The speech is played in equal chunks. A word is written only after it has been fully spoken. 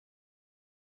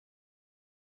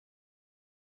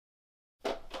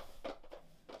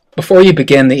Before you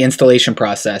begin the installation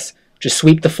process, just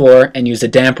sweep the floor and use a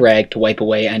damp rag to wipe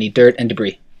away any dirt and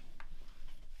debris.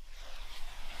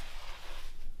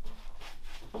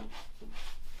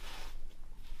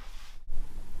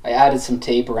 I added some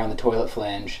tape around the toilet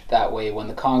flange, that way when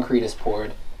the concrete is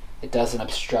poured, it doesn't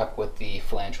obstruct with the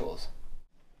flange holes.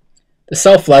 The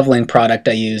self-leveling product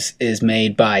I use is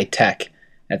made by Tech.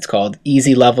 It's called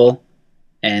Easy Level,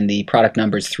 and the product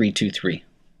number is 323.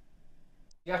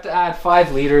 You have to add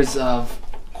 5 liters of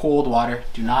cold water.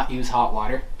 Do not use hot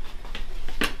water.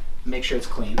 Make sure it's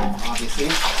clean, obviously.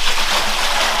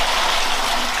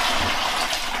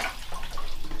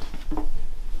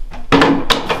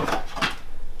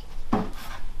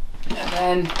 And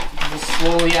then just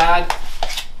slowly add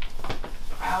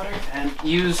powder and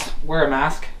wear a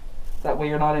mask. That way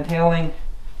you're not inhaling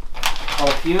all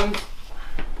the fumes.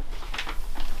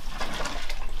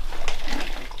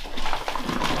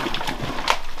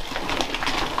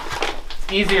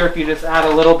 It's easier if you just add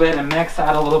a little bit and mix,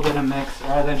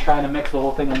 rather than trying to mix the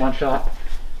whole thing in one shot.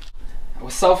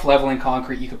 With self-leveling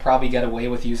concrete, you could probably get away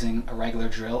with using a regular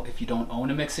drill if you don't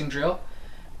own a mixing drill.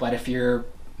 But if you're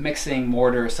mixing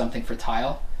mortar or something for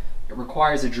tile, it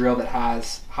requires a drill that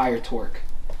has higher torque.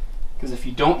 Because if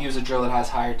you don't use a drill that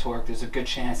has higher torque, there's a good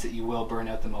chance that you will burn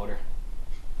out the motor.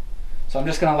 So I'm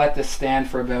just going to let this stand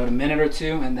for about a minute or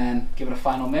two and then give it a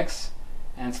final mix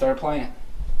and start applying it.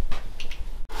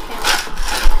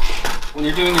 When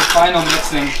you're doing your final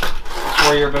mixing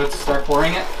before you're about to start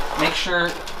pouring it, make sure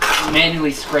you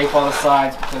manually scrape all the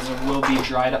sides because there will be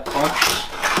dried up clumps.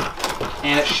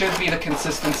 And it should be the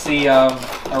consistency of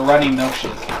a runny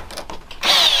milkshake.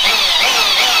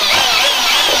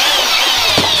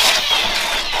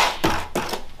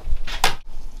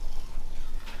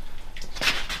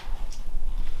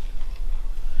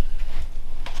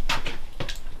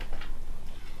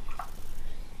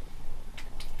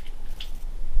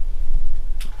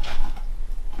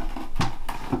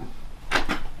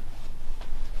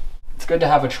 It's good to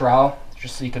have a trowel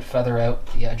just so you could feather out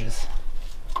the edges.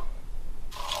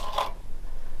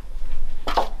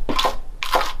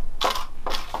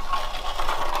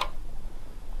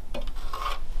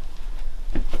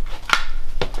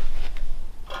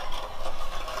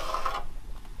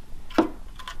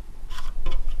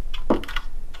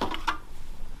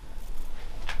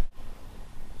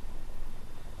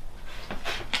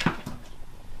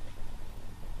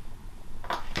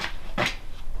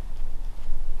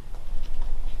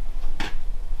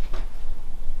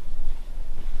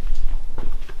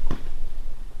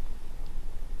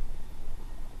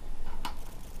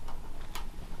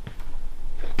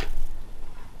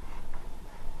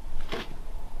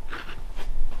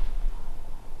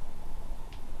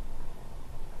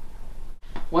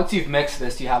 Once you've mixed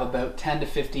this, you have about 10 to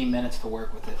 15 minutes to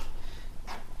work with it.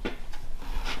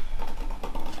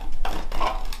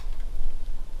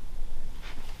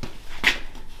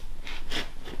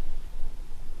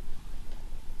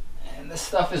 And this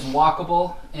stuff is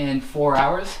walkable in 4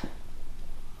 hours.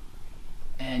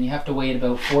 And you have to wait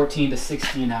about 14 to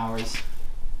 16 hours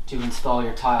to install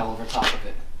your tile over top of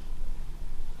it.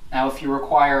 Now if you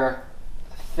require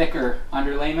a thicker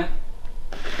underlayment,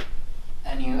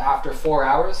 and after 4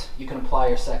 hours, you can apply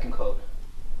your second coat.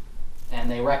 And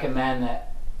they recommend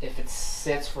that if it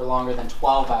sits for longer than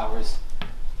 12 hours,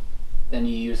 then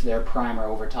you use their primer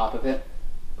over top of it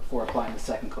before applying the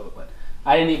second coat. But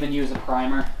I didn't even use a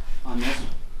primer on this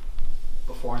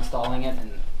before installing it,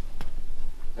 and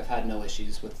I've had no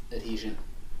issues with adhesion.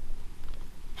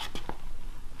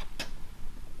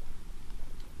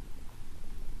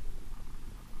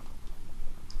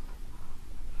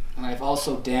 And I've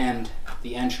also dammed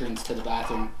the entrance to the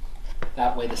bathroom.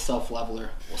 That way the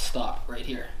self-leveler will stop right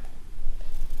here.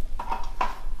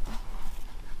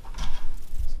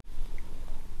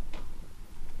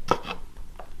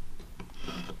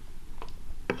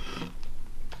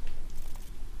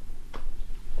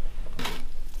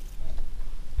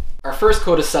 Our first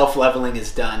coat of self-leveling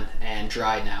is done and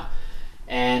dry now.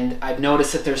 And I've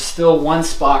noticed that there's still one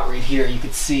spot right here you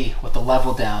can see with the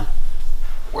level down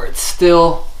where it's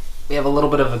still, we have a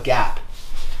little bit of a gap.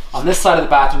 On this side of the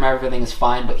bathroom everything is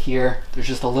fine, but here there's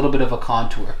just a little bit of a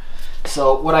contour.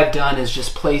 So what I've done is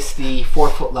just place the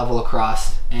 4-foot level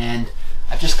across, and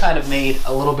I've just kind of made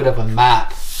a little bit of a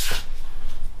map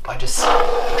by just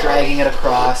dragging it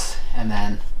across and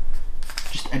then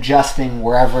just adjusting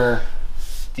wherever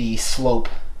the slope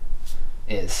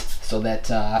is, so that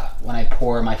when I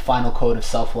pour my final coat of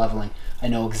self-leveling, I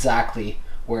know exactly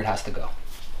where it has to go.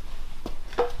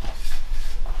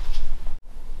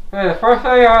 Okay, the first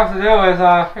thing you have to do is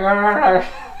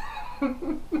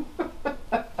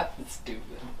Stupid.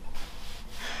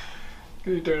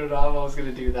 Can you turn it off? I was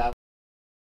gonna do that.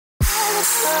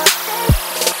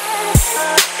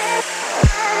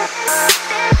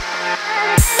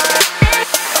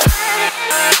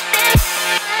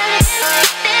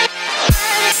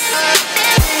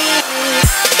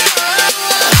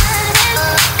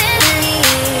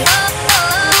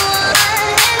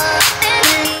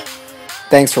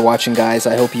 Thanks for watching, guys.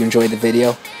 I hope you enjoyed the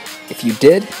video. If you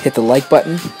did, hit the like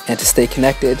button, and to stay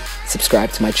connected,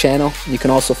 subscribe to my channel. You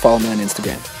can also follow me on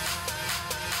Instagram.